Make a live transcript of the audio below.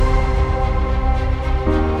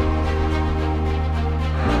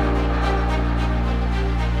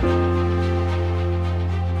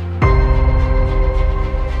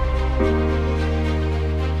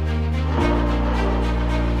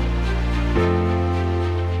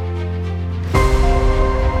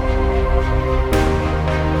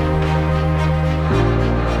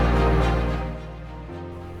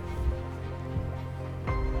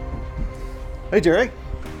Hey, Jerry.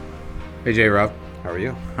 Hey, J. Rob. How are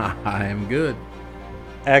you? I am good.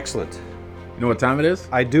 Excellent. You know what time it is?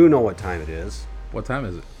 I do know what time it is. What time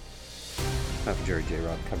is it? Time for Jerry J.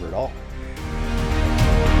 Rob to cover it all.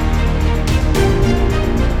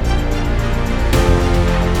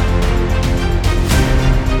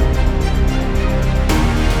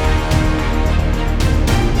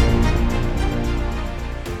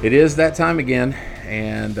 It is that time again,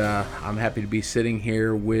 and I'm happy to be sitting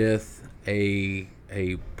here with a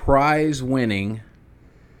prize-winning,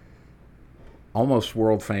 almost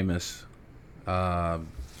world-famous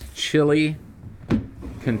chili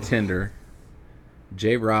contender.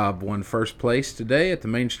 J. Rob won first place today at the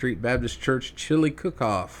Main Street Baptist Church Chili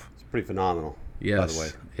Cook-Off. It's pretty phenomenal, Yes, by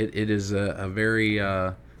the way. it is a very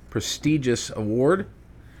prestigious award,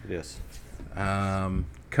 Yes.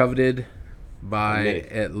 coveted by Many.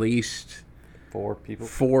 at least 4 people.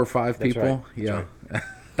 4 or 5 That's people. right. That's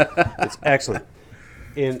Yeah. It's excellent.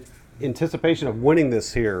 In anticipation of winning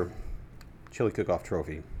this here Chili Cook-Off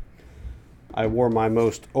trophy, I wore my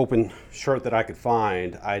most open shirt that I could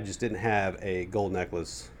find. I just didn't have a gold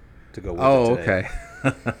necklace to go with Oh, it today.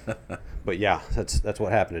 okay. But yeah, that's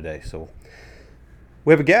what happened today. So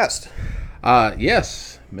we have a guest.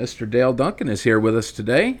 Yes, Mr. Dale Duncan is here with us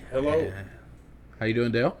today. Hello, How you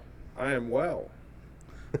doing, Dale? I am well.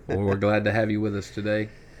 Well, we're glad to have you with us today.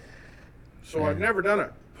 So I've never done a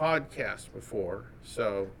podcast before,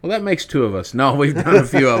 so Well, that makes 2 of us. No, we've done a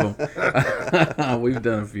few of them. We've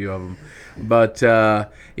done a few of them. But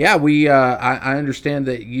yeah, I understand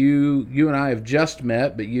that you and I have just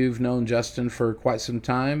met, but you've known Justin for quite some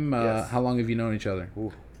time. Yes. How long have you known each other?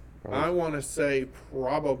 Ooh, I want to say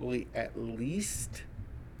probably at least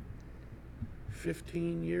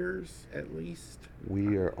 15 years at least.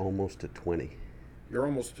 we are almost at 20. You're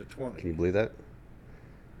almost to Can you 20. believe that?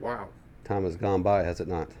 Wow, Time has gone by, has it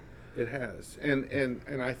not? it has. And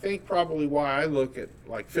I think probably why I look at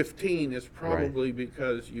like 15 is probably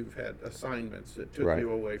because you've had assignments that took Right. you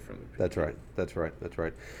away from the That's right. That's right. That's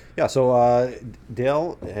right. Yeah. So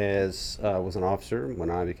Dale was an officer when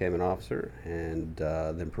I became an officer, and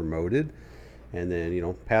then promoted, and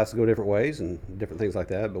then paths go different ways and different things like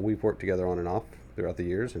that. But we've worked together on and off throughout the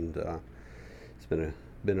years, and it's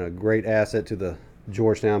been a great asset to the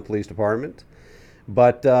Georgetown Police Department.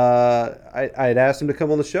 But I had asked him to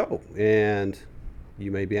come on the show, and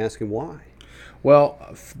you may be asking why. Well,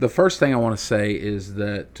 the first thing I want to say is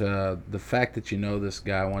that the fact that you know this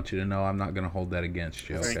guy, I want you to know I'm not going to hold that against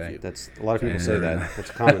you. Thank Okay. you. That's a lot of people say that.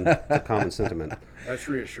 That's a common sentiment. That's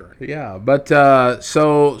reassuring. Yeah, but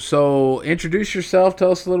so introduce yourself.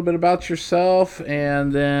 Tell us a little bit about yourself,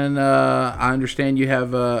 and then I understand you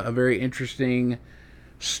have a very interesting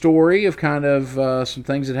story of kind of some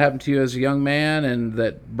things that happened to you as a young man and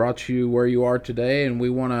that brought you where you are today, and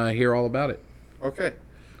we want to hear all about it. Okay,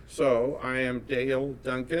 so I am Dale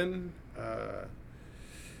Duncan,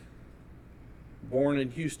 born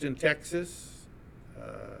in Houston, Texas,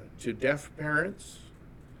 to deaf parents.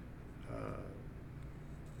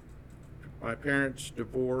 My parents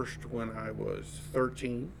divorced when I was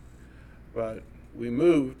 13, but we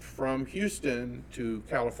moved from Houston to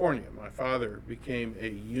California. My father became a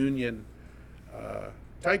union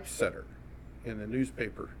typesetter in the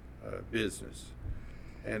newspaper business.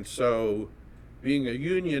 And so being a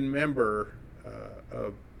union member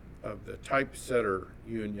of the typesetter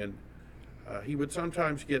union, he would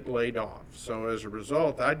sometimes get laid off. So as a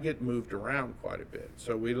result, I'd get moved around quite a bit.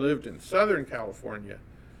 So we lived in Southern California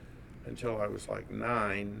until I was like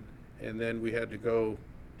 9, and then we had to go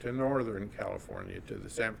to Northern California, to the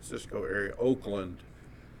San Francisco area, Oakland,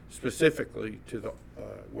 specifically to the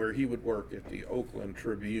where he would work at the Oakland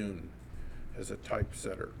Tribune as a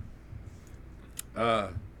typesetter.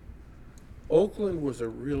 Oakland was a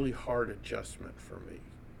really hard adjustment for me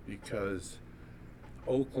because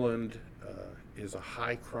Oakland is a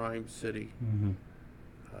high crime city,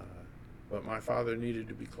 but my father needed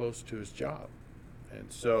to be close to his job.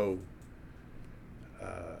 And so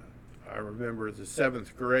I remember the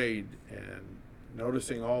 7th grade and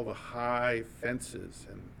noticing all the high fences,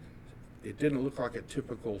 and it didn't look like a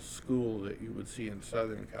typical school that you would see in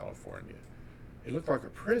Southern California. It looked like a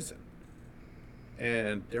prison.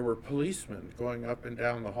 And there were policemen going up and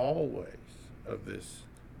down the hallways of this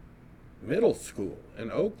middle school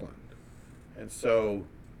in Oakland. And so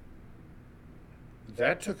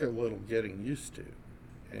that took a little getting used to.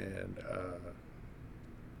 And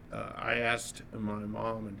I asked my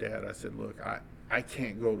mom and dad, I said, look, I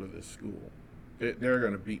can't go to this school. They're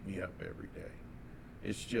going to beat me up every day.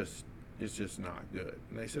 It's just not good.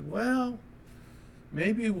 And they said, well,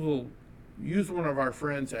 maybe we'll use one of our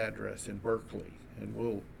friends' address in Berkeley, and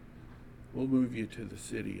we'll move you to the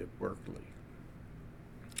city of Berkeley.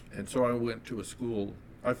 And so I went to a school.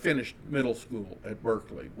 I finished middle school at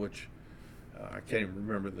Berkeley, which I can't even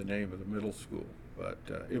remember the name of the middle school, but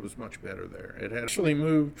it was much better there. It had actually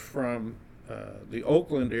moved from the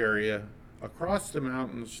Oakland area across the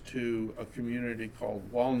mountains to a community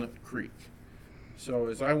called Walnut Creek. So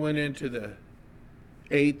as I went into the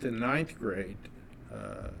 8th and 9th grade,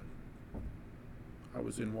 I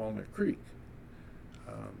was in Walnut Creek.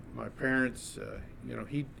 My parents,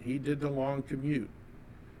 he did the long commute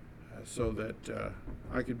so that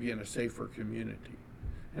I could be in a safer community.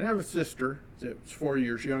 And I have a sister that's 4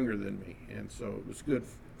 years younger than me, and so it was good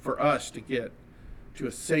for us to get to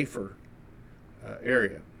a safer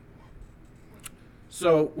area.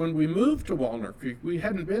 So when we moved to Walnut Creek, we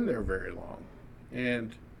hadn't been there very long,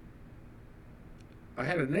 and I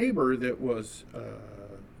had a neighbor that was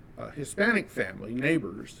a Hispanic family,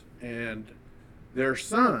 neighbors, and their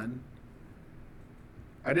son,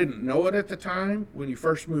 I didn't know it at the time. When you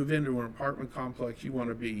first move into an apartment complex, you want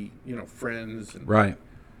to be, friends. And Right.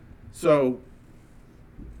 so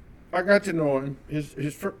I got to know him.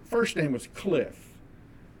 His first name was Cliff.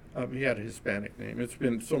 He had a Hispanic name. It's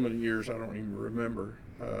been so many years I don't even remember.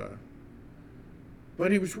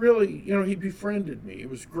 But he was really, he befriended me. It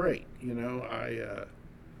was great. We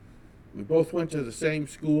both went to the same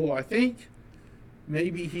school. I think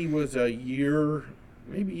maybe he was a year,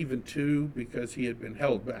 maybe even two, because he had been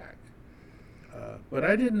held back. But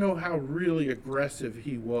I didn't know how really aggressive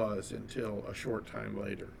he was until a short time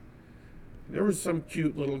later. There was some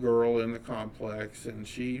cute little girl in the complex, and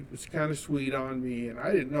she was kind of sweet on me, and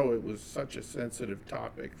I didn't know it was such a sensitive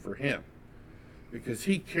topic for him because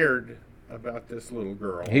he cared about this little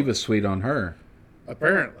girl. He was sweet on her.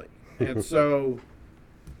 Apparently. And so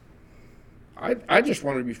I just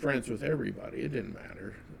wanted to be friends with everybody. It didn't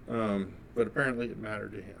matter. But apparently it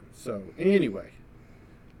mattered to him. So anyway,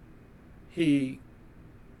 he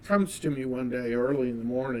comes to me one day early in the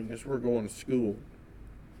morning as we're going to school.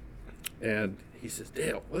 And he says,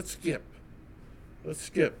 Dale, let's skip. Let's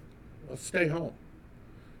stay home.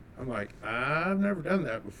 I'm like, I've never done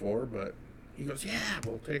that before, but he goes, yeah,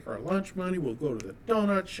 we'll take our lunch money, we'll go to the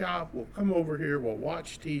donut shop, we'll come over here, we'll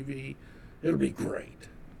watch TV. It'll be great.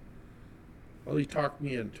 Well, he talked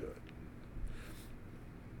me into it.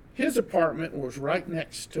 His apartment was right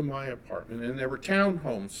next to my apartment, and there were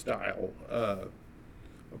townhome style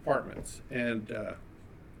apartments. And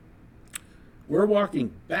we're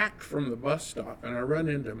walking back from the bus stop, and I run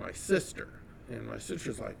into my sister. And my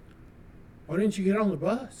sister's like, why didn't you get on the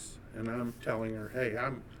bus? And I'm telling her, hey,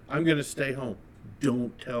 I'm going to stay home.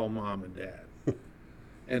 Don't tell Mom and Dad.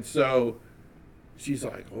 And so she's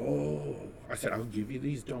like, oh. I said, I'll give you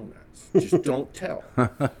these donuts. Just don't tell.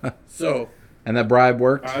 So. And that bribe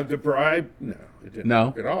worked? The bribe, no, it didn't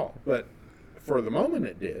work at all. But for the moment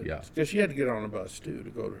it did. Yeah. Because she had to get on a bus, too, to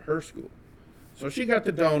go to her school. So she got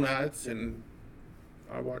the donuts, and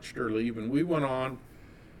I watched her leave, and we went on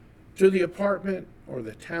to the apartment, or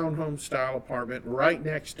the townhome style apartment, right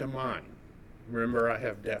next to mine. Remember, I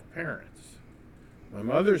have deaf parents. My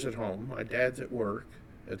mother's at home. My dad's at work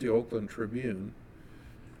at the Oakland Tribune.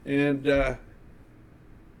 And it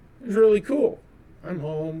was really cool. I'm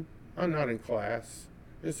home. I'm not in class.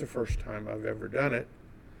 It's the first time I've ever done it.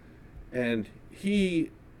 And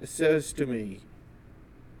he says to me,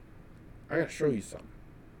 I got to show you something.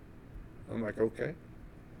 I'm like, okay.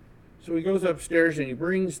 So he goes upstairs and he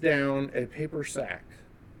brings down a paper sack.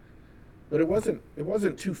 But it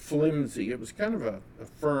wasn't too flimsy. It was kind of a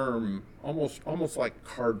firm, almost like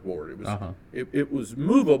cardboard. It was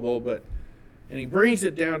movable, and he brings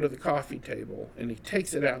it down to the coffee table and he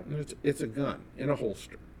takes it out, and it's a gun in a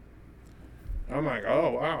holster. I'm like,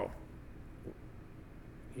 oh wow.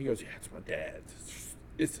 He goes, yeah, it's my dad's.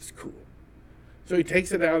 This is cool. So he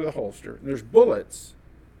takes it out of the holster, and there's bullets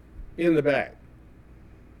in the bag.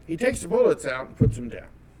 He takes the bullets out and puts them down.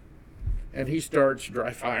 And he starts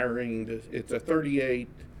dry firing. It's a .38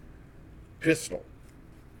 pistol.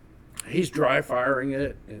 He's dry firing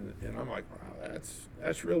it, and I'm like, wow,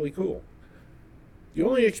 that's really cool. The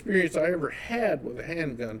only experience I ever had with a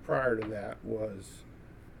handgun prior to that was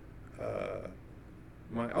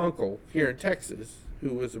my uncle here in Texas, who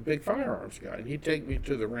was a big firearms guy, and he'd take me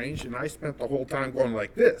to the range, and I spent the whole time going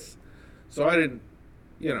like this. So I didn't,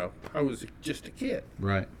 I was just a kid.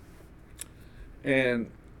 Right. And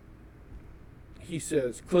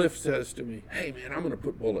Cliff says to me, hey man, I'm going to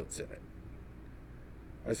put bullets in it.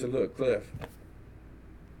 I said, look, Cliff,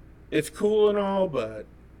 it's cool and all, but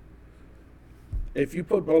if you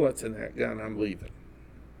put bullets in that gun, I'm leaving.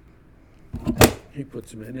 He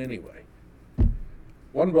puts them in anyway.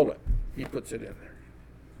 One bullet, he puts it in there.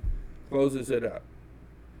 closes it up.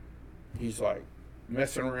 He's like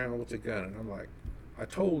messing around with the gun, and I'm like, I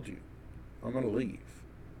told you, I'm gonna leave.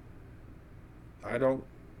 I don't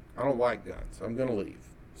like guns. I'm gonna leave.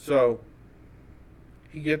 So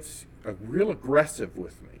he gets real aggressive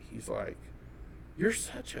with me. He's like, you're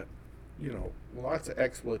such a, lots of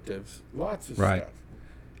expletives, lots of Right. stuff.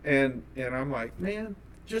 And I'm like, man,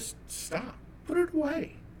 just stop. Put it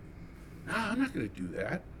away. No, I'm not going to do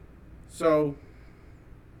that. So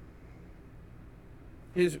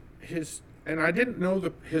his and I didn't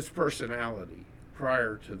know his personality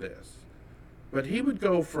prior to this, but he would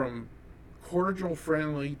go from cordial,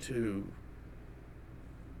 friendly to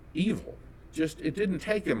evil. Just, it didn't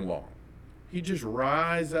take him long. He'd just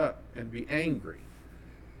rise up and be angry.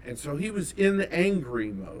 And so he was in the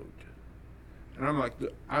angry mode. And I'm like,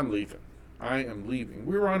 I'm leaving. I am leaving.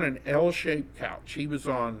 We were on an L-shaped couch. He was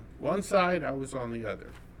on one side, I was on the other.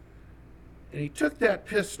 And he took that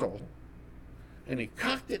pistol and he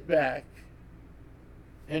cocked it back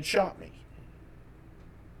and shot me.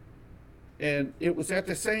 And it was at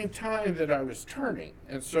the same time that I was turning.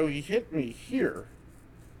 And so he hit me here,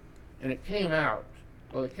 and it came out.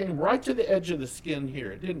 Well, it came right to the edge of the skin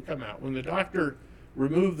here. It didn't come out. When the doctor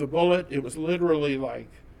removed the bullet, it was literally like,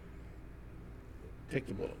 take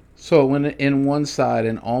the bullet. So it went in one side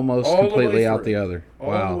and almost All the way completely out through. the other. All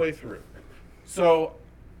Wow. the way through. So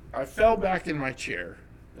I fell back in my chair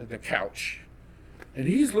at the couch, and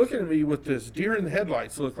he's looking at me with this deer in the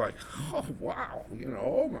headlights look like, oh, wow,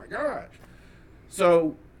 oh my gosh.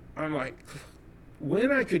 So I'm like,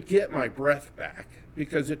 when I could get my breath back,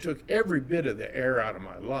 because it took every bit of the air out of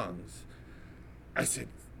my lungs, I said,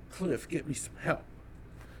 Cliff, get me some help.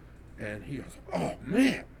 And he goes, oh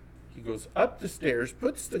man. He goes up the stairs,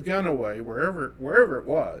 puts the gun away wherever it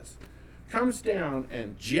was, comes down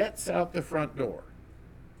and jets out the front door.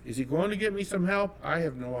 Is he going to get me some help? I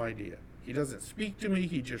have no idea. He doesn't speak to me,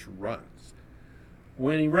 he just runs.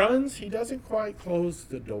 When he runs, he doesn't quite close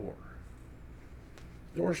the door.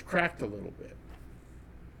 The door's cracked a little bit.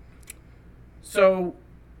 So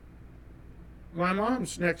my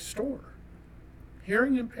mom's next door,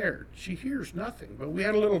 hearing impaired. She hears nothing, but we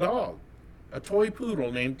had a little dog, a toy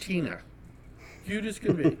poodle named Tina, cute as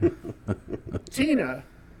can be. Tina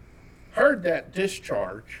heard that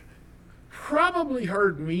discharge, probably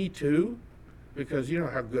heard me too, because you know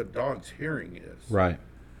how good dogs' hearing is. Right.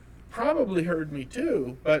 Probably heard me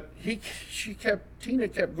too, but Tina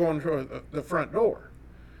kept going toward the front door.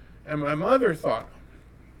 And my mother thought,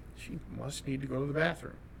 she must need to go to the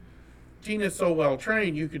bathroom. Tina's so well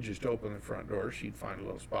trained, you could just open the front door, she'd find a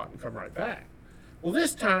little spot and come right back. Well,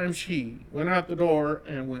 this time she went out the door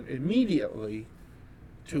and went immediately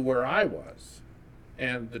to where I was.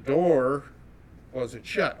 And the door wasn't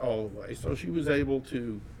shut all the way, so she was able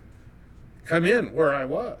to come in where I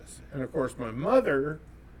was. And of course, my mother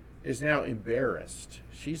is now embarrassed.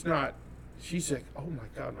 She's like, oh my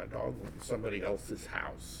God, my dog went in somebody else's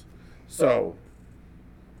house. So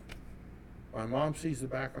my mom sees the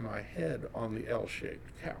back of my head on the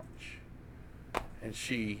L-shaped couch. And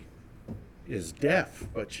she is deaf,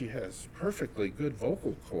 but she has perfectly good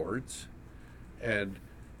vocal cords. And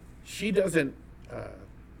she doesn't,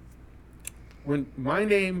 when my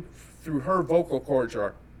name through her vocal cords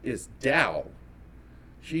is Dal,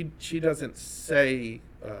 she doesn't say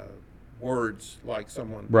words like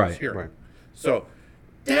someone who's hearing. Right. So,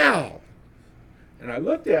 Dal! And I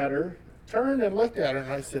looked at her, turned and looked at her,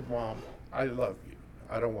 and I said, Mom, I love you.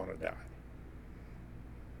 I don't want to die.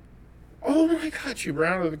 Oh my God, she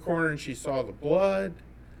ran out of the corner and she saw the blood.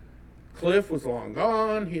 Cliff was long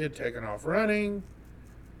gone. He had taken off running.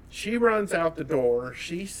 She runs out the door.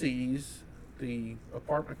 She sees the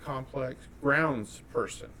apartment complex grounds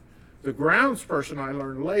person. The grounds person, I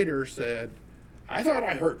learned later, said, I thought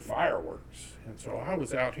I heard fireworks. And so I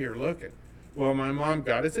was out here looking. Well, my mom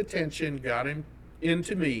got his attention, got him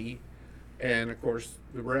into me. And of course,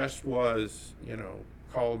 the rest was,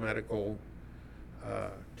 call medical.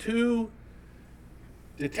 Two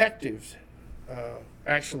detectives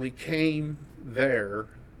actually came there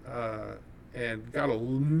and got a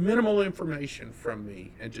minimal information from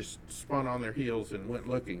me and just spun on their heels and went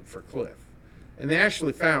looking for Cliff. And they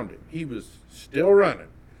actually found him. He was still running,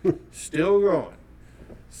 still going.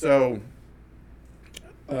 So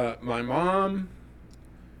my mom,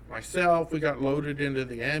 myself, we got loaded into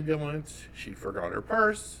the ambulance. She forgot her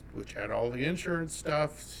purse, which had all the insurance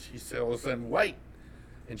stuff. She says, then wait.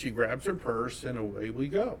 And she grabs her purse, and away we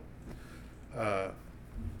go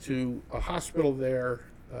to a hospital there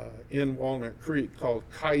in Walnut Creek called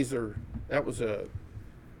Kaiser.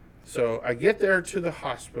 So I get there to the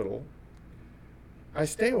hospital. I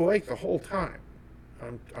stay awake the whole time.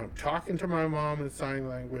 I'm talking to my mom in sign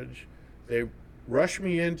language. They rush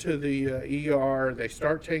me into the ER. They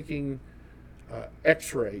start taking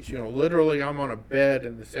X-rays. You know, literally, I'm on a bed,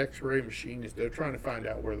 and this X-ray machine is. They're trying to find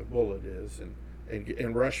out where the bullet is,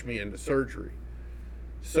 and rush me into surgery.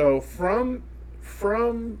 So from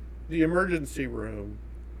the emergency room,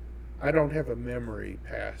 I don't have a memory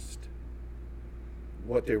past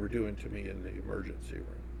what they were doing to me in the emergency room.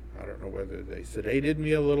 I don't know whether they sedated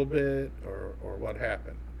me a little bit or what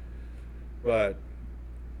happened. But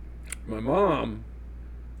my mom,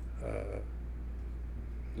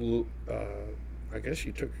 I guess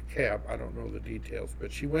she took a cab. I don't know the details,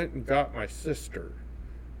 but she went and got my sister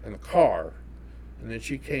in the car, and then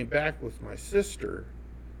she came back with my sister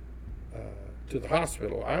to the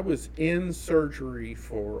hospital. I was in surgery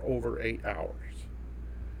for over 8 hours,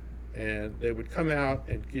 and they would come out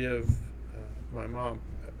and give my mom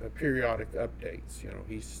periodic updates. You know,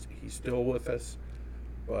 he's still with us,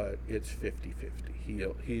 but it's 50-50.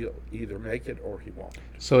 He'll either make it or he won't.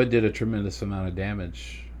 So it did a tremendous amount of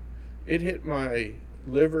damage. It hit my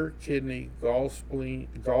liver, kidney,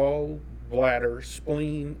 gallbladder,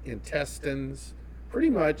 spleen, intestines, pretty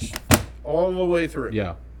much all the way through.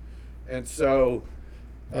 Yeah. And so,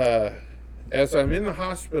 as I'm in the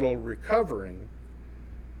hospital recovering,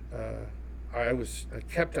 I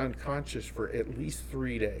kept unconscious for at least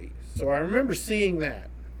 3 days. So I remember seeing that,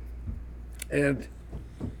 and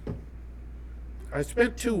I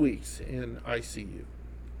spent 2 weeks in ICU.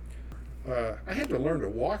 I had to learn to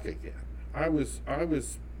walk again. I was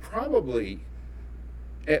probably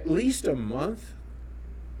at least a month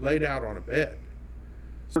laid out on a bed.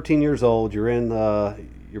 13 years old.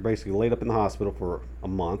 You're basically laid up in the hospital for a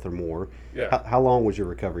month or more. Yeah. How long was your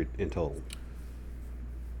recovery in total?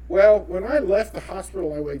 Well, when I left the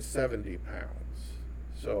hospital, I weighed 70 pounds.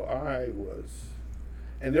 So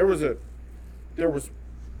and there was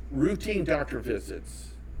routine doctor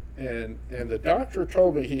visits, and the doctor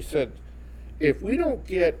told me, he said, if we don't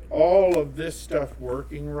get all of this stuff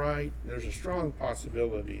working right, there's a strong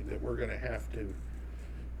possibility that we're going to have to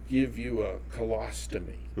give you a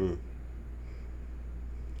colostomy.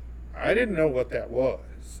 I didn't know what that was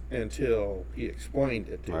until he explained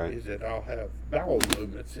it to me, that I'll have bowel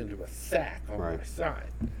movements into a sac on my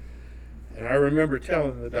side. And I remember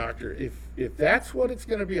telling the doctor, if that's what it's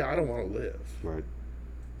going to be, I don't want to live. Right.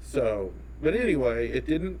 So, but anyway, it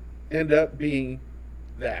didn't end up being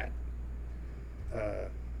that.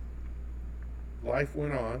 Life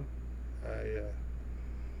went on. I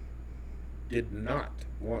did not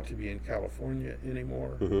want to be in California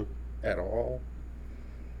anymore at all.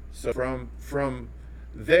 So from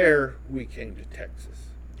there, we came to Texas.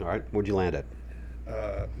 All right. Where'd you land at?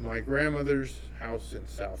 My grandmother's house in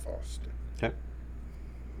South Austin. Okay.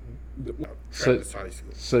 Travis High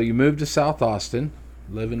School. So you moved to South Austin,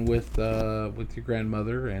 living with your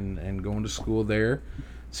grandmother and going to school there.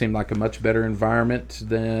 Seemed like a much better environment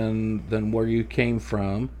than where you came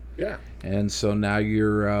from. Yeah. And so now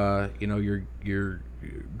you're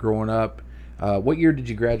growing up. What year did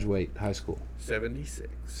you graduate high school? 76.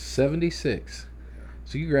 76.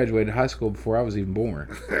 So you graduated high school before I was even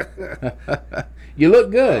born. You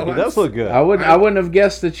look good. He does look good. I wouldn't have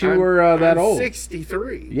guessed that you were that old.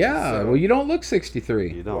 63. Yeah. So, well, you don't look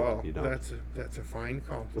 63. You don't. well, you don't. that's a fine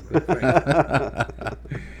compliment.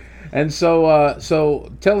 Thank you. And so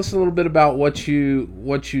tell us a little bit about what you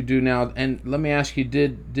do now. And let me ask you,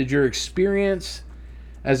 did your experience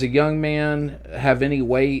as a young man have any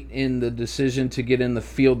weight in the decision to get in the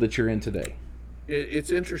field that you're in today?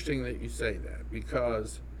 It's interesting that you say that,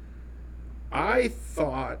 because I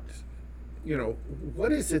thought,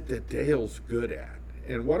 what is it that Dale's good at?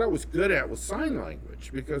 And what I was good at was sign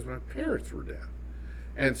language, because my parents were deaf.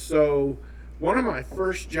 And so one of my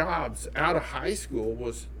first jobs out of high school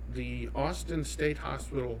was the Austin State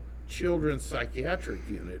Hospital Children's Psychiatric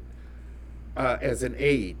Unit as an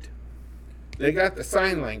aide. They got the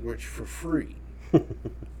sign language for free.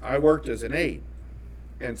 I worked as an aide.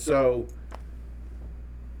 And so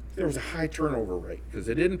there was a high turnover rate because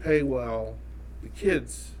they didn't pay well. The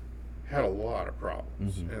kids had a lot of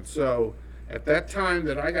problems. And so at that time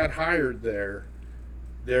that I got hired there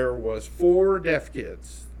was 4 deaf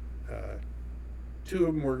kids. 2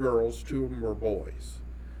 of them were girls, 2 of them were boys.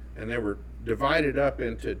 And they were divided up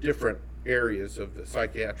into different areas of the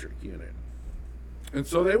psychiatric unit. And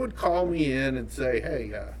so they would call me in and say,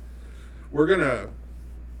 hey, we're going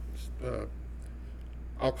to,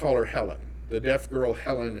 I'll call her Helen. The deaf girl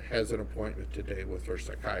Helen has an appointment today with her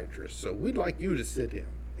psychiatrist. So we'd like you to sit in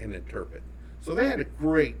and interpret. So they had a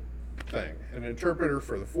great thing, an interpreter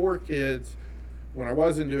for the 4 kids. When I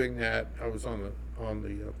wasn't doing that, I was on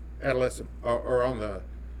the adolescent, or on the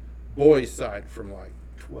boys' side from like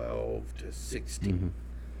 12 to 16,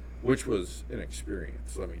 which was an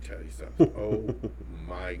experience. Let me tell you something. Oh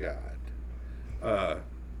my God.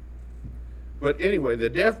 But anyway,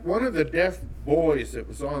 one of the deaf boys that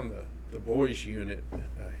was on the boys unit,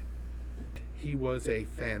 he was a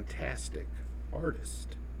fantastic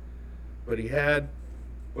artist, but he had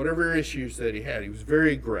whatever issues that he had. He was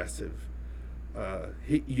very aggressive.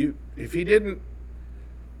 If you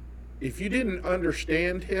didn't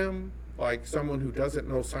understand him, like someone who doesn't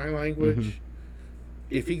know sign language,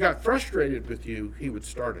 if he got frustrated with you, he would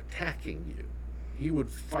start attacking you. He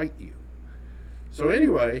would fight you. So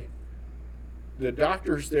anyway, the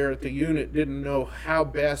doctors there at the unit didn't know how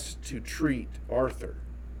best to treat Arthur.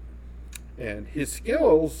 And his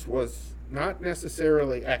skills was not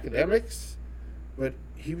necessarily academics, but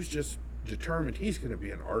he was just determined he's going to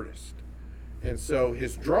be an artist. And so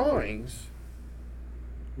his drawings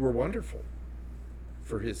were wonderful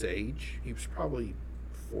for his age. He was probably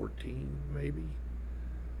 14, maybe.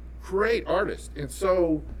 Great artist. And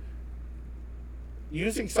so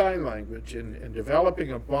using sign language and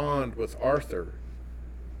developing a bond with Arthur,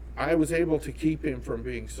 I was able to keep him from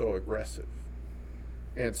being so aggressive.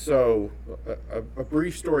 And so, a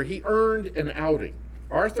brief story, he earned an outing.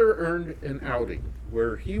 Arthur earned an outing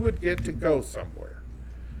where he would get to go somewhere.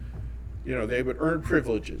 You know, they would earn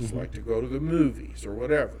privileges, like to go to the movies or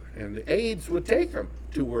whatever, and the aides would take him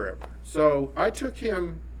to wherever. So I took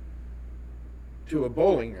him to a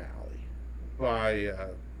bowling alley by,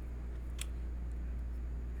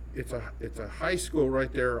 it's a high school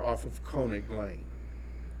right there off of Koenig Lane.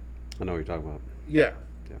 I know what you're talking about. Yeah.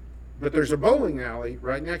 Yeah. But there's a bowling alley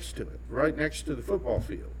right next to it, right next to the football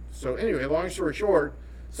field. So anyway, long story short,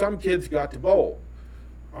 some kids got to bowl.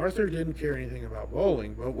 Arthur didn't care anything about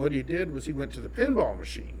bowling, but what he did was he went to the pinball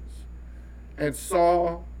machines and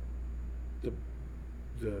saw the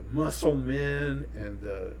muscle men and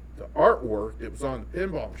the artwork that was on the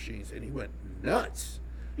pinball machines, and he went nuts.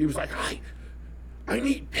 He was like, I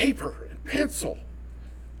need paper and pencil.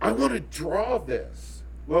 I want to draw this.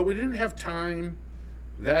 Well, we didn't have time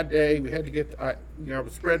that day. We had to get, it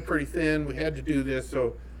was spread pretty thin. We had to do this.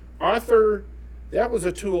 So Arthur, that was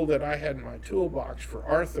a tool that I had in my toolbox for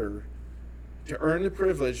Arthur to earn the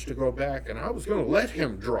privilege to go back, and I was going to let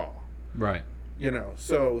him draw. Right.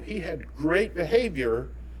 So he had great behavior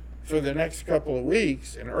for the next couple of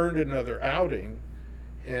weeks and earned another outing.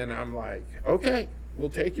 And I'm like, okay, we'll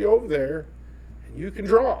take you over there and you can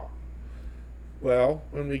draw. Well,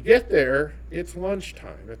 when we get there, it's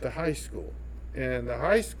lunchtime at the high school, and the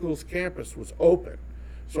high school's campus was open.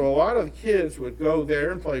 So a lot of the kids would go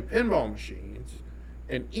there and play pinball machines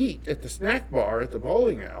and eat at the snack bar at the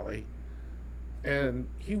bowling alley. And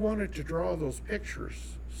he wanted to draw those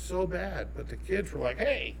pictures so bad, but the kids were like,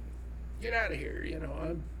 hey, get out of here.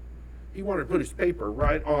 He wanted to put his paper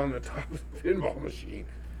right on the top of the pinball machine.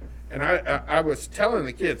 And I was telling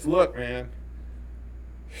the kids, look, man,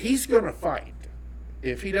 he's going to fight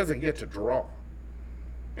if he doesn't get to draw.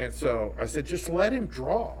 And so I said, just let him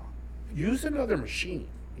draw. Use another machine,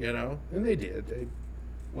 And they did. They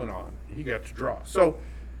went on. He got to draw. So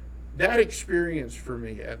that experience for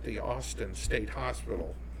me at the Austin State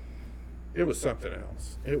Hospital, it was something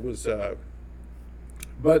else. It was,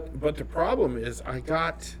 but the problem is I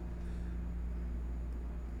got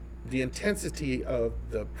the intensity of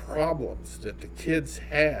the problems that the kids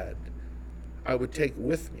had, I would take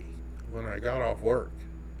with me when I got off work.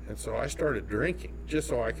 And so I started drinking just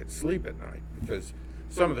so I could sleep at night, because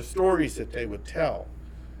some of the stories that they would tell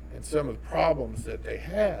and some of the problems that they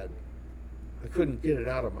had, I couldn't get it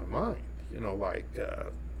out of my mind, like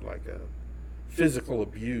physical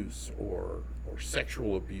abuse or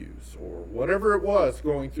sexual abuse or whatever it was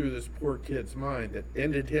going through this poor kid's mind that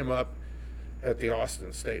ended him up at the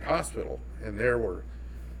Austin State Hospital. And there were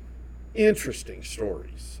interesting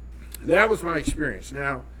stories. That was my experience.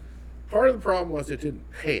 Now, part of the problem was it didn't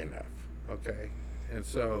pay enough, okay? And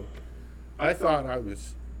so I thought I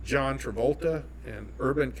was John Travolta and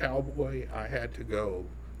Urban Cowboy. I had to go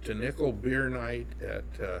to Nickel Beer Night at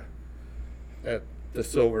the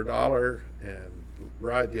Silver Dollar and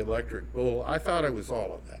ride the Electric Bull. I thought I was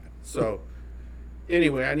all of that. So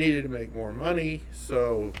anyway, I needed to make more money.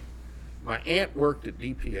 So my aunt worked at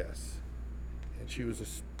DPS, and she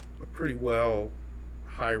was a pretty well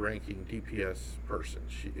high-ranking DPS person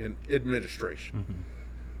in administration.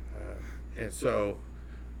 And so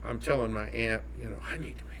I'm telling my aunt, I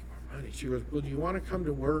need to make more money. She goes, well, do you want to come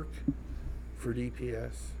to work for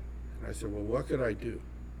DPS? And I said, well, what could I do?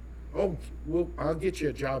 Oh, well, I'll get you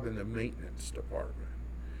a job in the maintenance department.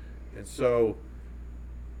 And so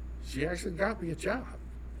she actually got me a job.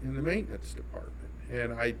 in the maintenance department.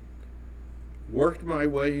 And I worked my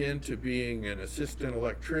way into being an assistant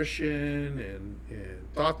electrician and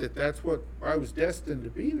thought that that's what I was destined to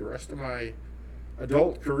be the rest of my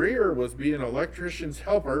adult career, was be an electrician's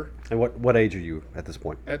helper. And what age are you at this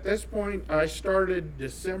point? At this point, I started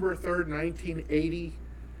December 3rd, 1980,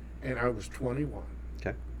 and I was 21.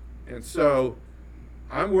 Okay. And so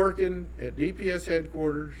I'm working at DPS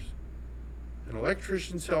headquarters, an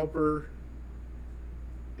electrician's helper,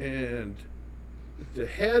 and the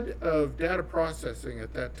head of data processing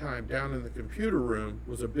at that time down in the computer room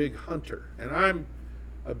was a big hunter. And I'm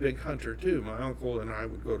a big hunter too. My uncle and I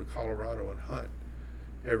would go to Colorado and hunt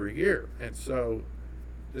every year. And so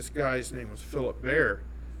this guy's name was Philip Bear.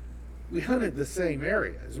 We hunted the same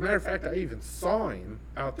area. As a matter of fact, I even saw him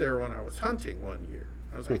out there when I was hunting one year.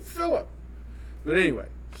 I was like, Philip. But anyway,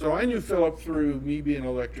 so I knew Philip through me being an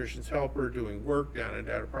electrician's helper, doing work down in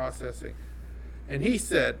data processing. And he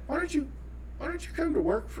said, why don't you come to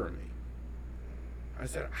work for me? I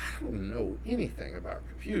said, I don't know anything about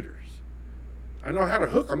computers. I know how to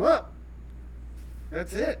hook them up.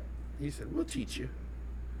 That's it. He said, we'll teach you.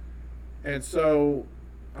 And so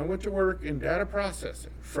I went to work in data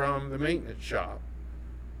processing from the maintenance shop.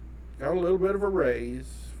 Got a little bit of a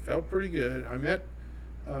raise, felt pretty good. I met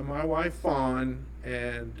my wife Fawn,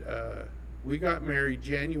 and we got married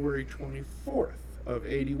January 24th of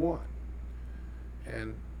 81.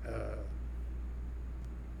 And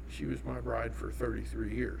she was my bride for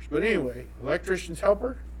 33 years. But anyway, electrician's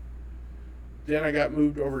helper. Then I got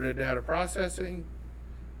moved over to data processing.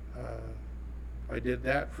 I did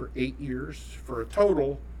that for 8 years, for a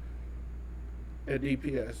total at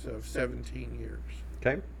DPS of 17 years.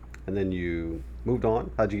 Okay. And then you moved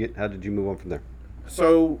on. How did you move on from there?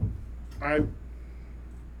 So I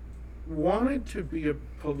wanted to be a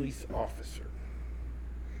police officer.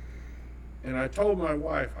 And I told my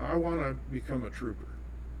wife, I want to become a trooper.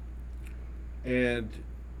 And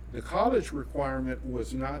the college requirement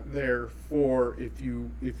was not there for if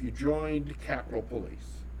you joined Capitol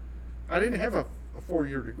Police. I didn't have a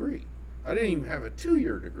 4-year degree. I didn't even have a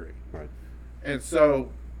 2-year degree. Right. And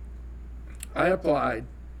so I applied,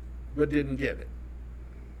 but didn't get it.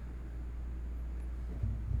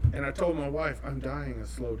 And I told my wife, I'm dying a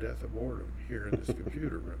slow death of boredom here in this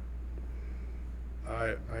computer room.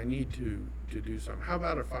 I need to do something. How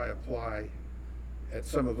about if I apply at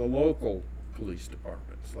some of the local police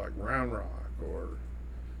departments like Round Rock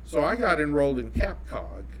so I got enrolled in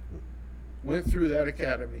CapCog, went through that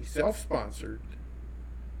academy, self-sponsored,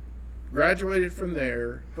 graduated from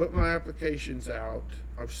there, put my applications out.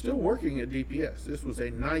 I was still working at DPS. This was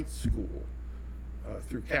a night school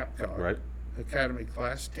through CapCog, Right. Academy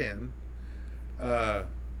Class 10,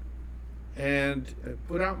 and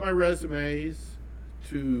put out my resumes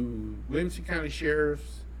to Williamson County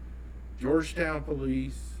Sheriff's, Georgetown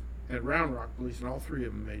Police, and Round Rock Police, and all three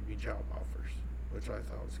of them made me job offers, which I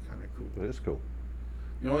thought was kind of cool. That is cool.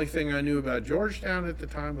 The only thing I knew about Georgetown at the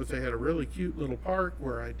time was they had a really cute little park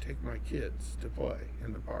where I'd take my kids to play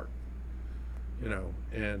in the park,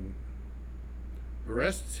 and the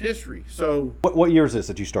rest is history. So What year is this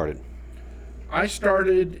that you started? I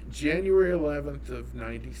started January 11th of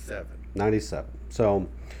 97. 97. So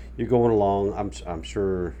you're going along. I'm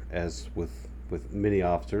sure, as with many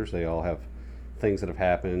officers, they all have things that have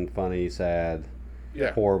happened, funny, sad,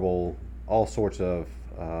 Yeah. horrible, all sorts of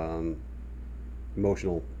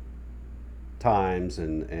emotional times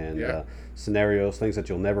and Yeah. scenarios, things that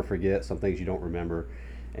you'll never forget, some things you don't remember,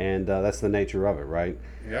 and that's the nature of it, right?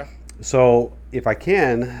 Yeah. So if I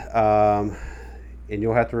can, and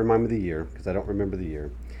you'll have to remind me the year because I don't remember the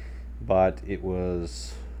year, but it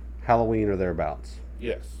was Halloween or thereabouts.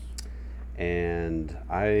 Yes. And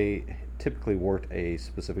I typically worked a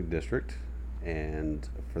specific district, and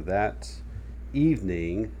for that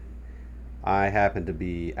evening I happened to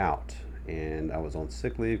be out, and I was on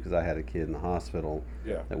sick leave because I had a kid in the hospital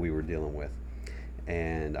Yeah. that we were dealing with,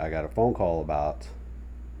 and I got a phone call about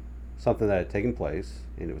something that had taken place,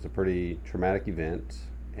 and it was a pretty traumatic event,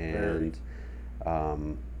 and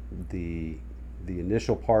the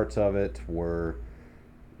initial parts of it were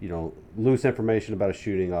loose information about a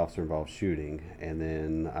shooting, officer involved shooting, and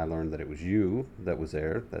then I learned that it was you that was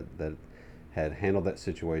there that had handled that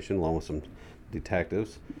situation along with some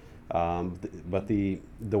detectives. But the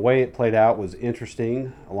way it played out was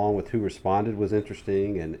interesting, along with who responded was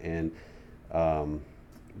interesting, and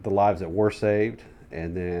the lives that were saved,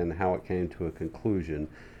 and then how it came to a conclusion.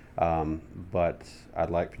 But I'd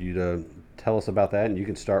like for you to tell us about that, and you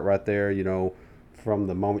can start right there, from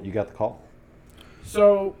the moment you got the call.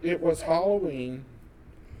 So it was Halloween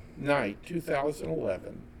night,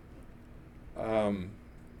 2011.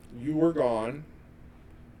 you were gone.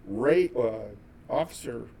 Ray,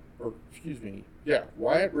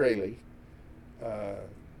 Wyatt Rayleigh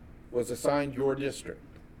was assigned your district.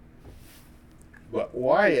 But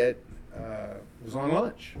Wyatt was on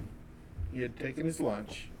lunch. He had taken his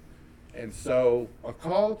lunch. And so a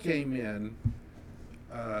call came in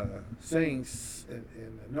saying, and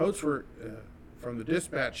the notes were from the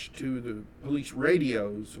dispatch to the police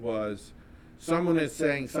radios was, someone is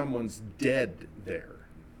saying someone's dead there.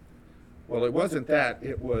 Well, it wasn't that.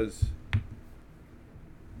 It was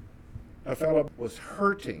a fellow was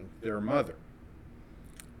hurting their mother.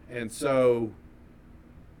 And so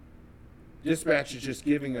dispatch is just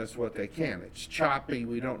giving us what they can. It's choppy.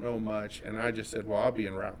 We don't know much. And I just said, well, I'll be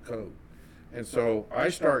en route code. And so I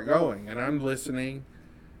start going, and I'm listening.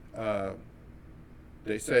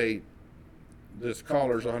 They say this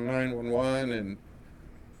caller's on 911, and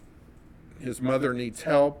his mother needs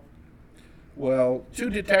help. Well, 2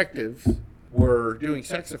 detectives were doing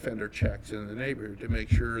sex offender checks in the neighborhood to make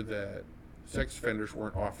sure that sex offenders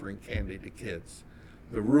weren't offering candy to kids.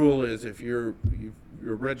 The rule is if you're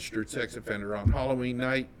a registered sex offender on Halloween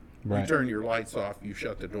night, Right. you turn your lights off, you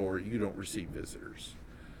shut the door, you don't receive visitors.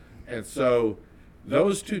 And so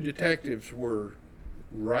those 2 detectives were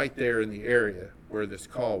right there in the area where this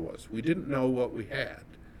call was. We didn't know what we had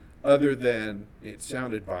other than it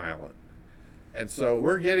sounded violent. And so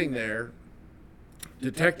we're getting there.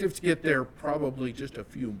 Detectives get there probably just a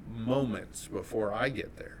few moments before I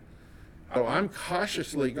get there. So I'm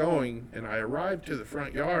cautiously going, and I arrive to the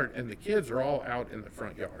front yard, and the kids are all out in the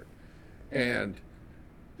front yard. And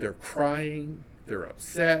they're crying, they're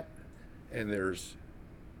upset, and there's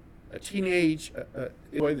a teenage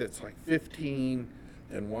boy that's like 15,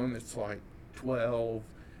 and one that's like 12,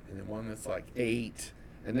 and then one that's like 8,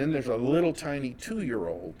 and then there's a little tiny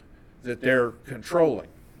 2-year-old that they're controlling.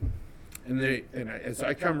 And as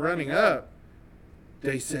I come running up,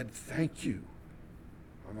 they said, "Thank you."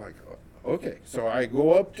 I'm like, okay. So I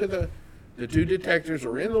go up to the 2 detectives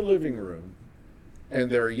are in the living room, and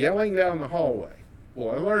they're yelling down the hallway.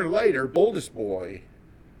 Well, I learned later, oldest boy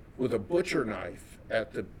with a butcher knife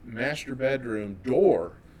at the master bedroom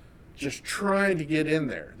door, just trying to get in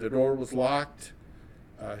there. The door was locked.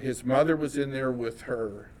 His mother was in there with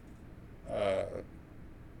her,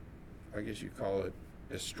 I guess you call it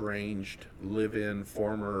estranged, live-in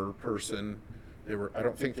former person. I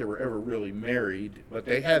don't think they were ever really married, but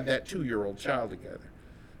they had that 2-year-old child together.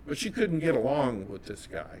 But she couldn't get along with this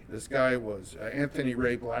guy. This guy was, Anthony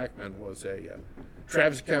Ray Blackman was a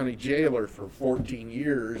Travis County jailer for 14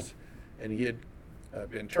 years, and he had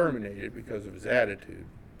been terminated because of his attitude.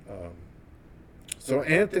 So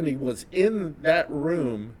Anthony was in that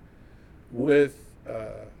room with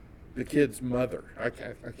the kid's mother. I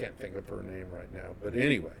can't think of her name right now, but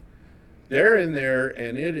anyway, they're in there,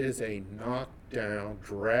 and it is a knockdown,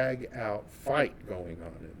 drag-out fight going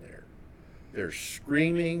on in there. There's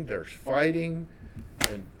screaming, there's fighting,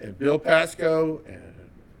 and Bill Pasco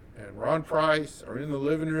and Ron Price are in the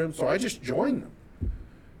living room, so I just joined them.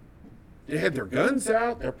 They had their guns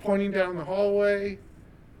out, they're pointing down the hallway.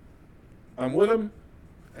 I'm with them,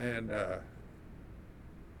 and I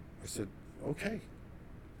said, okay.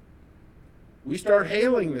 We start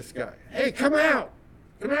hailing this guy. Hey, come out!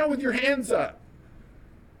 Come out with your hands up!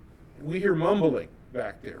 We hear mumbling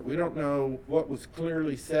back there. We don't know what was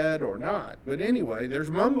clearly said or not, but anyway,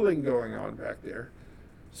 there's mumbling going on back there.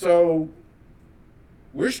 So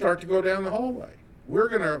we start to go down the hallway. We're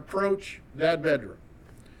going to approach that bedroom.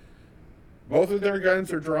 Both of their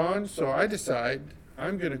guns are drawn, so I decide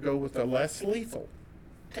I'm going to go with a less lethal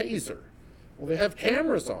taser. Well, they have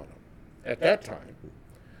cameras on them at that time.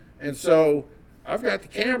 And so I've got the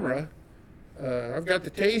camera, I've got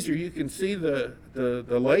the taser. You can see the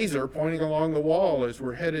laser pointing along the wall as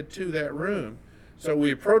we're headed to that room. So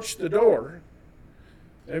we approach the door.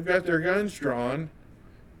 They've got their guns drawn.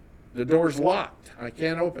 The door's locked. I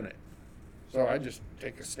can't open it. So I just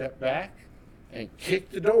take a step back and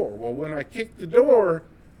kick the door. Well, when I kicked the door,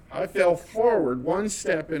 I fell forward 1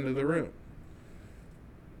 step into the room.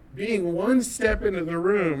 Being 1 step into the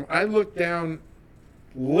room, I looked down.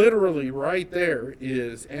 Literally right there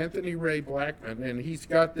is Anthony Ray Blackman, and he's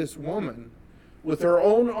got this woman with her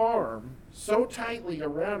own arm so tightly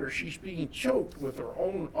around her, she's being choked with her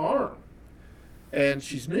own arm, and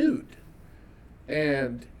she's nude.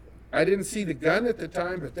 And I didn't see the gun at the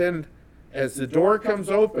time, but then as the door comes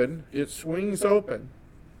open, it swings open.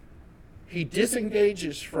 He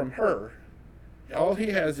disengages from her. All he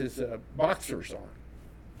has is boxers on.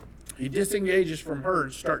 He disengages from her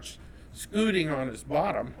and starts scooting on his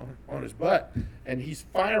on his butt, and he's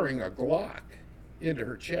firing a Glock into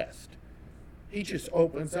her chest. he just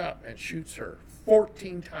opens up and shoots her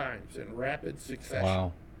 14 times in rapid succession.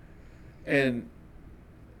 Wow. And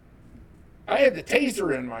I had the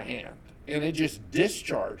taser in my hand, and it just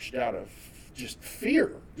discharged out of just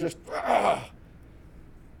fear. Just, ah.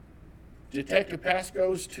 Detective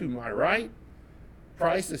Pascoe's to my right.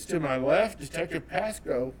 Price is to my left. Detective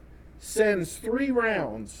Pascoe sends 3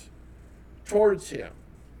 rounds towards him.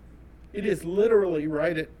 It is literally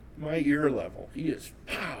right at my ear level. He is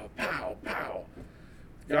pow, pow, pow.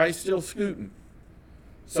 The guy's still scooting.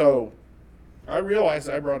 So I realized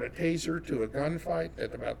I brought a taser to a gunfight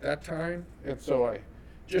at about that time, and so I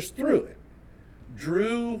just threw it,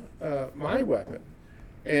 drew my weapon,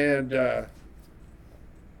 and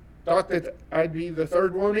thought that I'd be the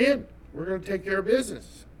third one in. We're going to take care of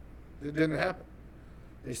business. It didn't happen.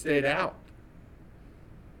 They stayed out.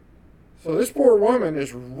 So this poor woman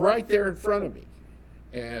is right there in front of me,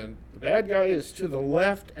 and the bad guy is to the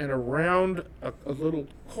left and around a little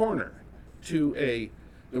corner to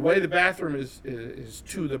the way the bathroom is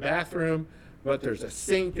to the bathroom, but there's a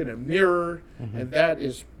sink and a mirror, and that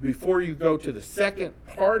is before you go to the second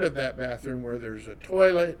part of that bathroom where there's a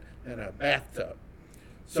toilet and a bathtub.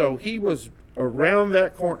 So he was around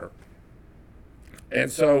that corner. And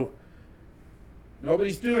so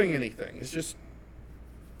nobody's doing anything. It's just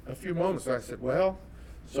a few moments. I said, well,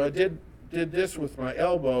 so I did this with my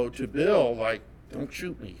elbow to Bill, like, don't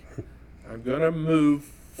shoot me. I'm going to move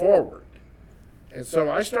forward. And so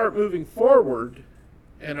I start moving forward,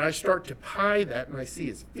 and I start to pie that, and I see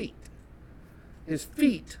his feet. His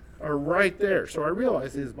feet are right there. So I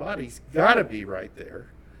realize his body's got to be right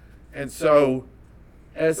there. And so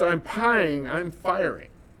as I'm pieing, I'm firing.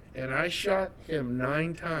 And I shot him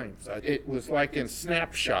 9 times. It was like in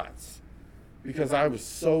snapshots because I was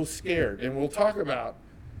so scared. And we'll talk about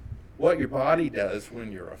what your body does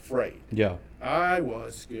when you're afraid. Yeah. I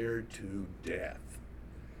was scared to death.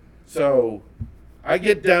 So I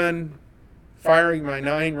get done firing my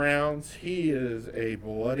 9 rounds. He is a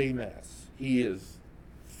bloody mess. He is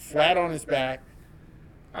flat on his back.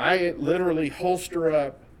 I literally holster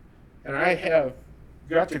up, and I have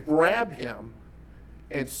got to grab him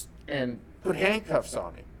and put handcuffs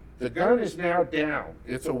on him. The gun is now down.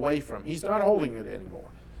 It's away from him. He's not holding it anymore.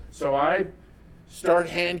 So I start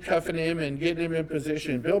handcuffing him and getting him in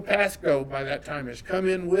position. Bill Pascoe, by that time, has come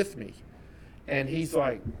in with me. And he's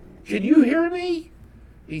like, can you hear me?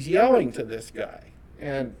 He's yelling to this guy.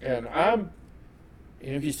 And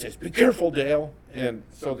he says, be careful, Dale. And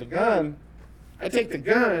so I take the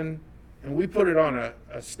gun, and we put it on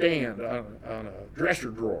a stand, on a dresser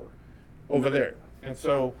drawer over there. And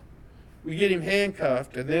so we get him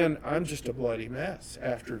handcuffed, and then I'm just a bloody mess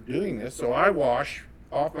after doing this. So I wash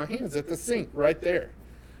off my hands at the sink right there.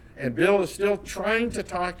 And Bill is still trying to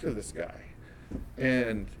talk to this guy.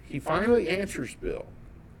 And he finally answers Bill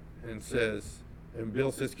and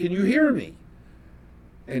Bill says, can you hear me?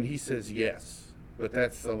 And he says, yes. But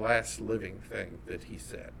that's the last living thing that he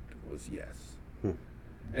said was yes.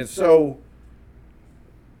 And so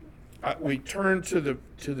we turn to the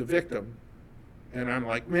victim, and I'm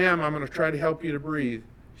like, ma'am, I'm going to try to help you to breathe.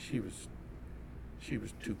 She was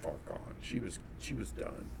too far gone. She was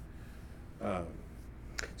done.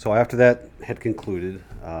 So after that had concluded,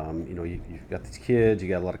 you've got these kids, you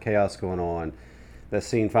got a lot of chaos going on. That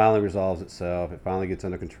scene finally resolves itself. It finally gets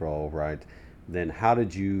under control, right? Then how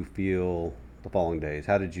did you feel the following days?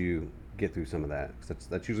 How did you get through some of that? 'Cause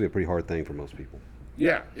that's usually a pretty hard thing for most people.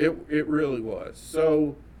 Yeah, it really was.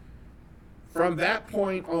 So from that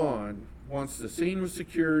point on, once the scene was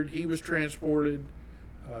secured, he was transported.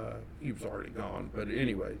 He was already gone, but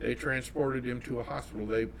anyway, they transported him to a hospital.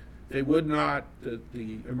 They would not, the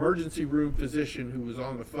emergency room physician who was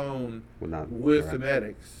on the phone with the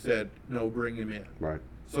medics said, no, bring him in. Right.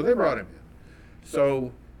 So they brought him in.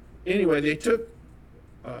 So anyway, they took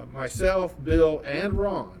myself, Bill, and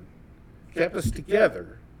Ron, kept us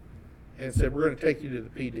together, and said, we're going to take you to the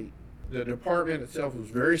PD. The department itself was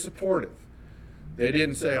very supportive. They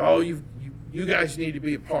didn't say, oh, you guys need to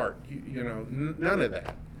be a part. None of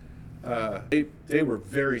that. They were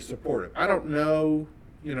very supportive. I don't know,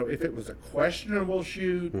 if it was a questionable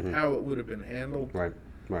shoot, how it would have been handled. Right.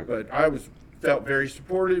 But I felt very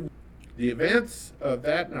supportive. The events of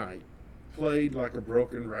that night played like a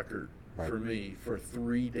broken record for me for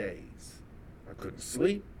 3 days. I couldn't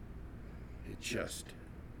sleep. It just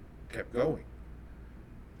kept going.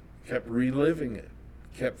 Kept reliving it.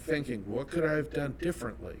 Kept thinking, what could I have done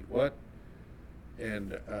differently?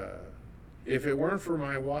 And if it weren't for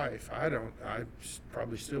my wife, I'd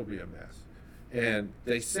probably still be a mess. And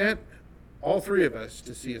they sent all 3 of us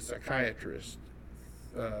to see a psychiatrist,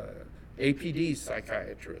 APD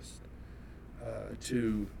psychiatrist.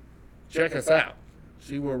 to check us out,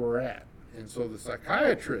 see where we're at. And so the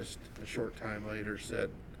psychiatrist, a short time later, said,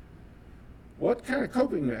 "What kind of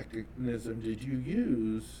coping mechanism did you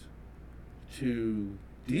use to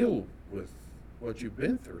deal with what you've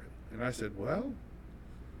been through?" And I said, "Well,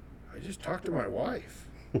 I just talked to my wife.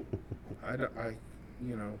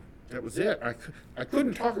 That was it. I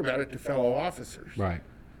couldn't talk about it to fellow officers." Right.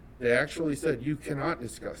 They actually said, "You cannot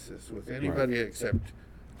discuss this with anybody except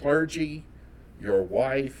clergy, your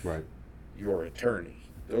wife, Right. your attorney.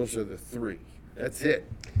 Those are the three. That's it."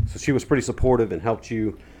 So she was pretty supportive and helped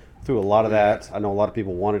you through a lot of that. I know a lot of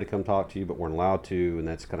people wanted to come talk to you but weren't allowed to, and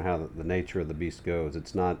that's kind of how the nature of the beast goes.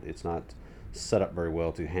 It's not set up very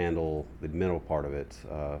well to handle the mental part of it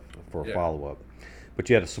for a Yeah. follow-up. But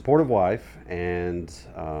you had a supportive wife, and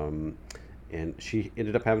she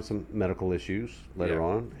ended up having some medical issues later Yeah.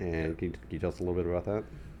 on. And can you tell us a little bit about that?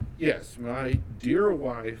 Yes, my dear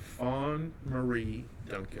wife, Fawn Marie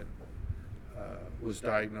Duncan, was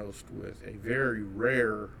diagnosed with a very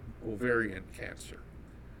rare ovarian cancer.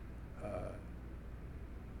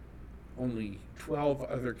 Only 12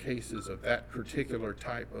 other cases of that particular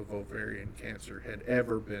type of ovarian cancer had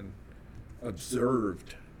ever been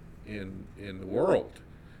observed in the world.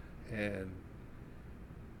 And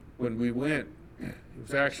when we went,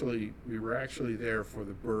 we were actually there for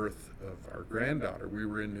the birth of our granddaughter. We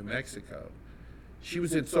were in New Mexico. She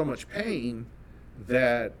was in so much pain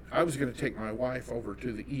that I was going to take my wife over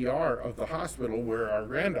to the ER of the hospital where our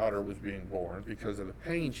granddaughter was being born because of the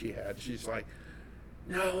pain she had. She's like,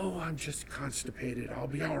 "No, I'm just constipated. I'll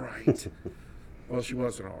be all right." Well, she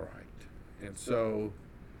wasn't all right. And so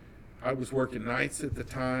I was working nights at the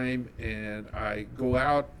time, and I go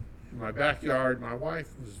out in my backyard. My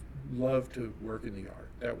wife loved to work in the yard.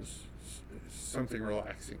 That was something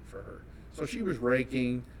relaxing for her. So she was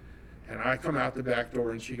raking, and I come out the back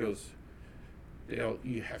door, and she goes, "Dale,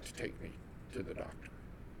 you have to take me to the doctor."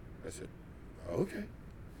 I said, "Okay."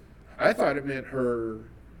 I thought it meant her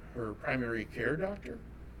primary care doctor.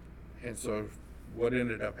 And so what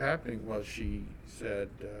ended up happening was she said,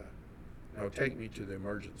 "No, take me to the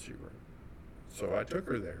emergency room." So I took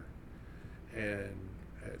her there, and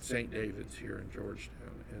at St. David's here in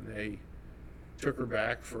Georgetown, and they took her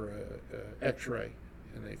back for a x-ray,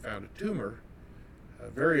 and they found a tumor, a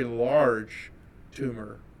very large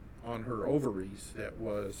tumor on her ovaries that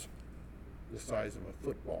was the size of a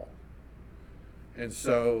football. And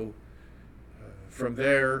so from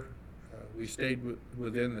there, we stayed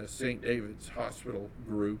within the St. David's Hospital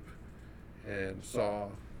group and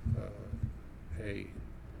saw a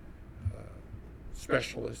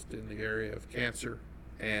specialist in the area of cancer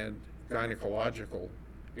and gynecological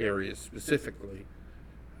areas specifically.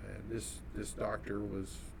 And this doctor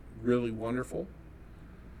was really wonderful.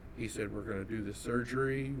 He said, "We're going to do the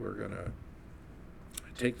surgery, we're going to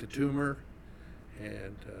take the tumor,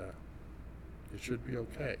 and it should be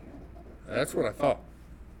okay." That's what I thought.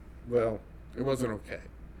 Well, it wasn't okay,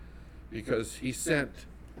 because he sent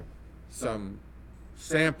some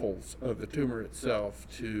samples of the tumor itself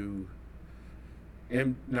to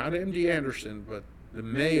not MD Anderson, but the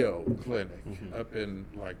Mayo Clinic up in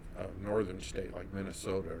like a northern state like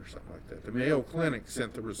Minnesota or something like that. The Mayo Clinic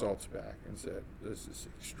sent the results back and said, "This is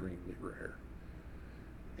extremely rare."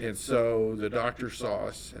 And so the doctor saw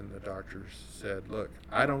us, and the doctor said, "Look,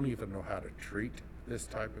 I don't even know how to treat this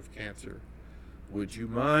type of cancer. Would you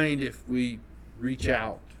mind if we reach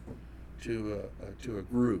out to a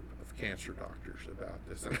group of cancer doctors about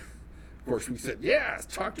this?" And of course we said, "Yeah,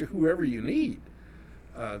 talk to whoever you need.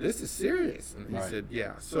 This is serious." And he said,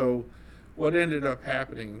 "Yeah." So what ended up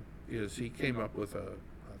happening is he came up with a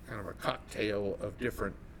kind of a cocktail of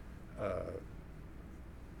different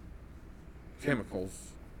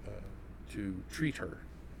chemicals to treat her,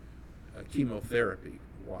 chemotherapy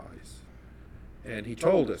wise. And he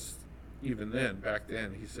told us, even then, back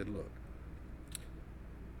then, he said, "Look,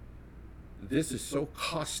 this is so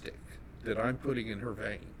caustic that I'm putting in her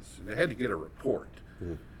veins." They had to get a report.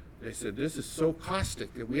 They said, "This is so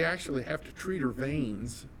caustic that we actually have to treat her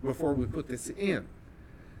veins before we put this in."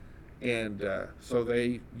 And so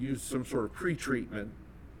they used some sort of pre-treatment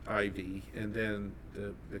IV, and then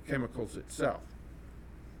the chemicals itself.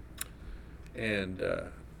 And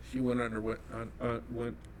she underwent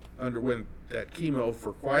that chemo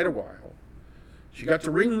for quite a while. She got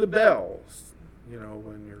to ring the bells,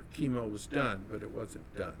 when your chemo was done, but it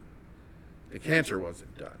wasn't done. The cancer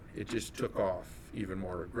wasn't done. It just took off even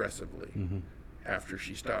more aggressively after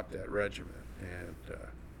she stopped that regimen. And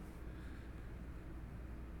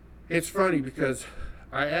it's funny because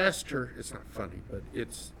I asked her, it's not funny, but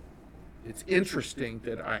it's interesting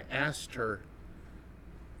that I asked her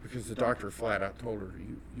because the doctor flat out told her,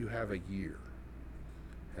 you have a year.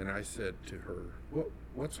 And I said to her,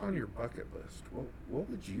 what's on your bucket list? What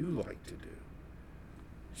would you like to do?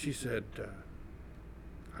 She said,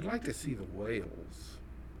 I'd like to see the whales.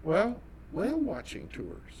 Well, whale watching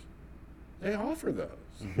tours, they offer those.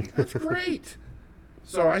 That's great.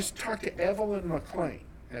 So I talked to Evelyn McLean.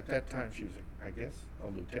 At that time, she was, I guess, a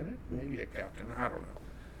lieutenant, maybe a captain. I don't know.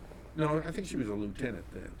 No, I think she was a lieutenant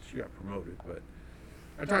then. She got promoted. But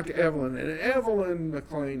I talked to Evelyn, and Evelyn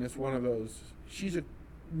McLean is one of those, she's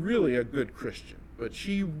really a good Christian, but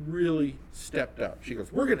she really stepped up. She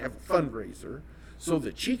goes, we're going to have a fundraiser so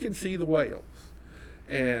that she can see the whales.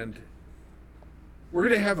 And we're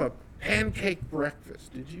going to have a pancake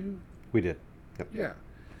breakfast. Did you? We did. Yep. Yeah.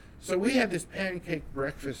 So we had this pancake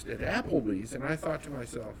breakfast at Applebee's, and I thought to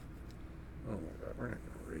myself, oh my God, we're not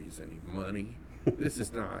going to raise any money. This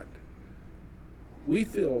is not. We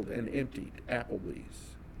filled and emptied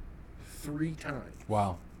Applebee's 3 times.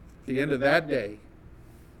 Wow. At the end of that day,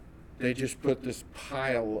 they just put this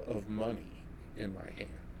pile of money in my hand.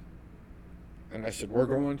 And I said, we're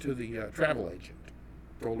going to the travel agent.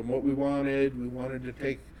 Told him what we wanted. We wanted to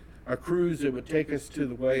take a cruise that would take us to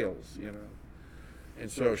the whales, you know. And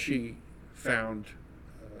so she found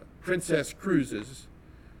Princess Cruises,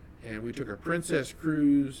 and we took a Princess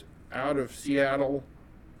Cruise out of Seattle.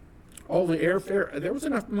 All the airfare, there was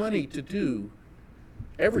enough money to do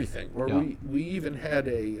everything. Where we even had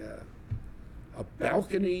a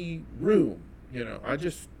balcony room, you know.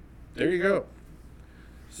 There you go.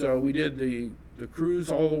 So we did the cruise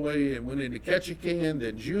all the way and went into Ketchikan,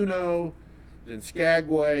 then Juneau, then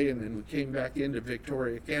Skagway, and then we came back into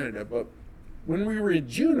Victoria, Canada. But when we were in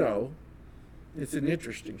Juneau, it's an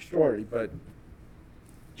interesting story, but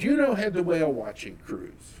Juneau had the whale watching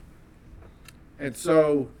cruise. And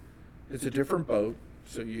so it's a different boat.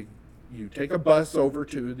 So you take a bus over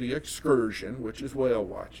to the excursion, which is whale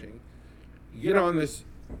watching. You get on this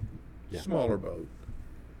smaller boat.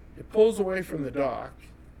 It pulls away from the dock.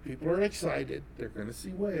 People are excited. They're going to see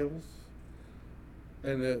whales.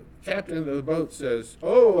 And the captain of the boat says,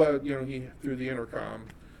 he through the intercom,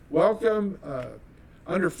 welcome.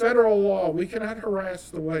 Under federal law, we cannot harass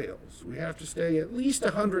the whales. We have to stay at least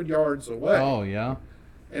 100 yards away. Oh, yeah.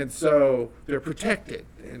 And so they're protected.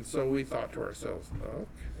 And so we thought to ourselves,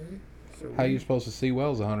 okay. So How are you supposed to see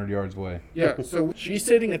whales 100 yards away? Yeah, so she's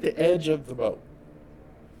sitting at the edge of the boat.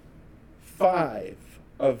 5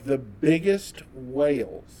 of the biggest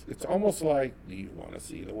whales. It's almost like, do you want to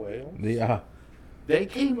see the whales? Yeah. They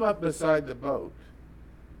came up beside the boat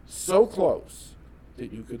so close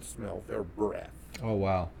that you could smell their breath. Oh,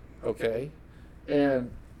 wow. Okay?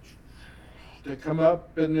 And they come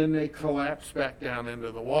up and then they collapse back down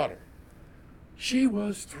into the water. She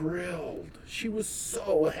was thrilled. She was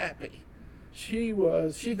so happy. She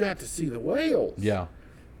got to see the whales. Yeah.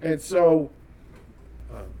 And so,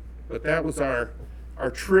 but that was our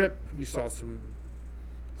trip. We saw some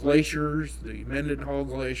glaciers, the Mendenhall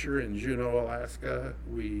Glacier in Juneau, Alaska.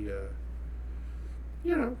 We,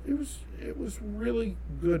 it was really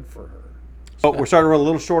good for her. So we're starting to run a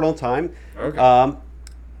little short on time. Okay.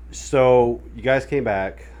 So you guys came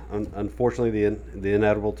back. Unfortunately, the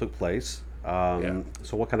inevitable took place. So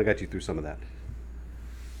what kind of got you through some of that?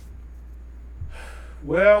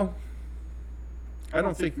 Well, I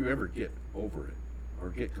don't think you ever get over it or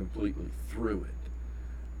get completely through it.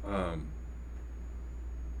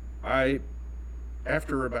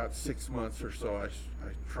 After about 6 months or so, I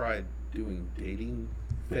tried doing dating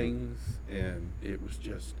things, and it was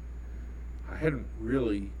just, I hadn't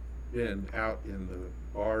really been out in the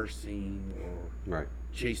bar scene or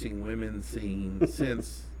chasing women scene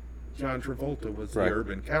since John Travolta was the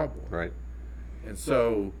urban cowboy. Right. And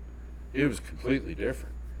so it was completely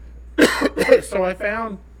different. So I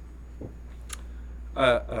found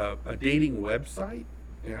a dating website,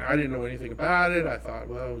 and I didn't know anything about it. I thought,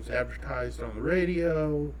 well, it was advertised on the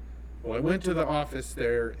radio. Well, I went to the office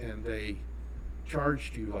there, and they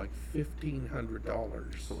charged you like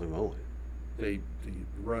 $1,500. Holy moly. They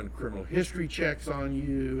run criminal history checks on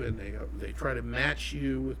you, and they try to match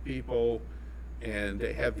you with people, and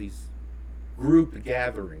they have these group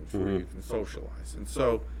gatherings where you can socialize. And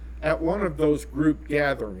so at one of those group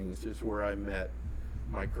gatherings is where I met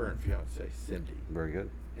my current fiancée, Cindy. Very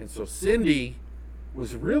good. And so Cindy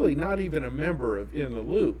was really not even a member of In the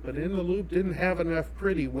Loop, but In the Loop didn't have enough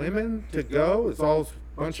pretty women to go. It's all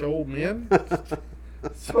a bunch of old men.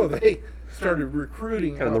 So they started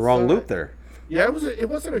recruiting Kind of the wrong loop there. Yeah, it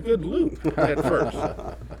wasn't a good loop at first.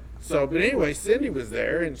 So, but anyway, Cindy was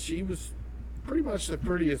there, and she was pretty much the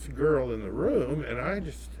prettiest girl in the room, and I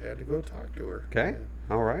just had to go talk to her. Okay. And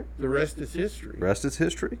All right. the rest is history. Rest is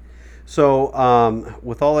history. So,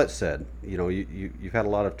 with all that said, you've had a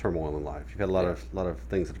lot of turmoil in life. You've had a lot of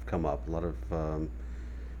things that have come up, a lot of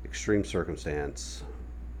extreme circumstance.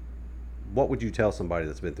 What would you tell somebody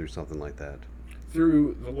that's been through something like that?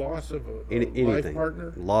 Through the loss of a life Anything,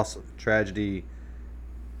 partner? loss, tragedy.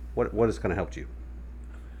 What has kind of helped you?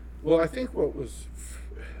 Well, I think what was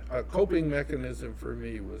a coping mechanism for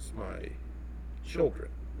me was my children,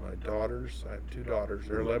 my daughters. I have two daughters.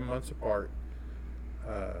 They're 11 months apart.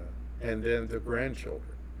 And then the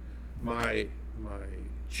grandchildren. My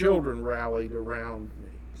children rallied around me.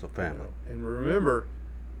 So family. And remember,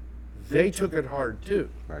 they took it hard too.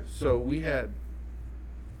 Right. So we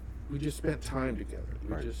just spent time together. We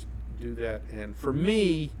Right. just do that. And for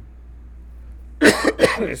me,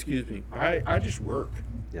 excuse me, I just work.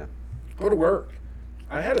 Yeah. Go to work.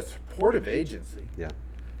 I had a supportive agency. Yeah.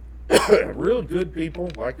 Real good people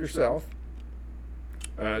like yourself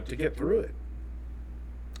to get through it.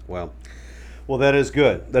 Well, that is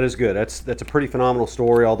good. That is good. That's a pretty phenomenal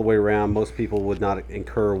story all the way around. Most people would not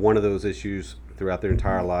incur one of those issues throughout their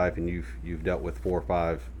entire life, and you've dealt with 4 or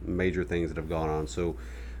 5 major things that have gone on. So,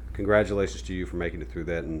 congratulations to you for making it through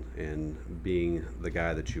that and being the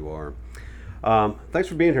guy that you are. Thanks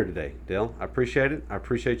for being here today, Dale. I appreciate it. I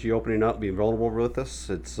appreciate you opening up, being vulnerable with us.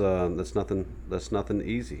 It's that's nothing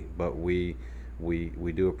easy, but we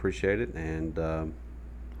do appreciate it, and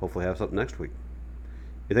hopefully have something next week.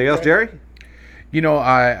 Anything else, Jerry?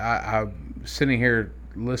 I'm sitting here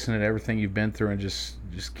listening to everything you've been through and just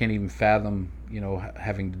can't even fathom,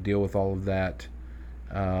 having to deal with all of that.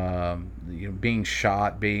 Being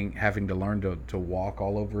shot, having to learn to walk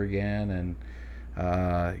all over again, and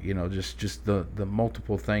just the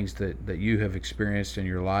multiple things that you have experienced in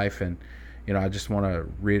your life. And I just want to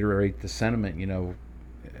reiterate the sentiment.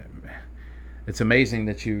 It's amazing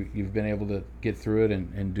that you've been able to get through it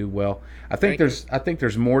and do well. I think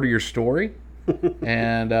there's more to your story,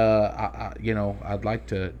 and I'd like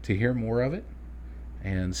to hear more of it,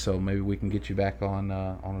 and so maybe we can get you back on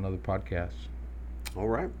another podcast. All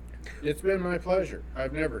right. It's been my pleasure.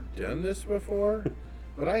 I've never done this before,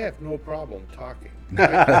 but I have no problem talking.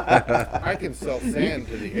 I can sell sand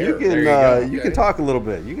to the air. You can talk a little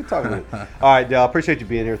bit. You can talk a little bit. All right, Dale, I appreciate you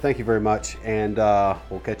being here. Thank you very much, and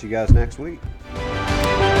we'll catch you guys next week.